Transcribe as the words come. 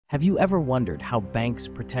Have you ever wondered how banks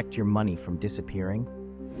protect your money from disappearing?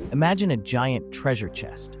 Imagine a giant treasure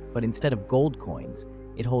chest, but instead of gold coins,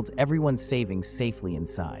 it holds everyone's savings safely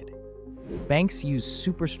inside. Banks use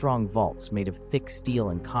super strong vaults made of thick steel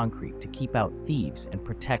and concrete to keep out thieves and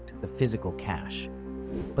protect the physical cash.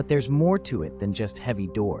 But there's more to it than just heavy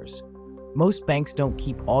doors. Most banks don't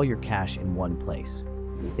keep all your cash in one place.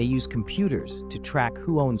 They use computers to track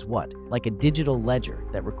who owns what, like a digital ledger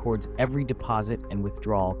that records every deposit and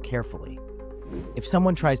withdrawal carefully. If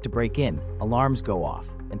someone tries to break in, alarms go off,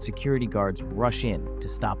 and security guards rush in to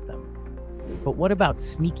stop them. But what about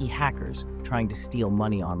sneaky hackers trying to steal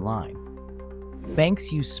money online?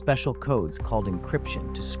 Banks use special codes called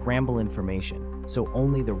encryption to scramble information so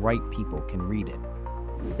only the right people can read it.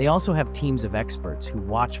 They also have teams of experts who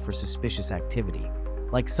watch for suspicious activity,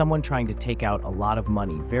 like someone trying to take out a lot of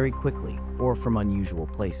money very quickly or from unusual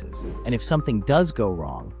places. And if something does go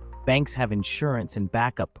wrong, banks have insurance and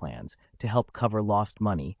backup plans to help cover lost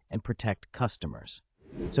money and protect customers.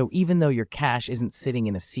 So even though your cash isn't sitting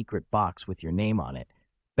in a secret box with your name on it,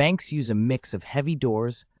 banks use a mix of heavy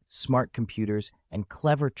doors, smart computers, and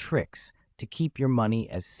clever tricks to keep your money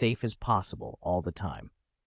as safe as possible all the time.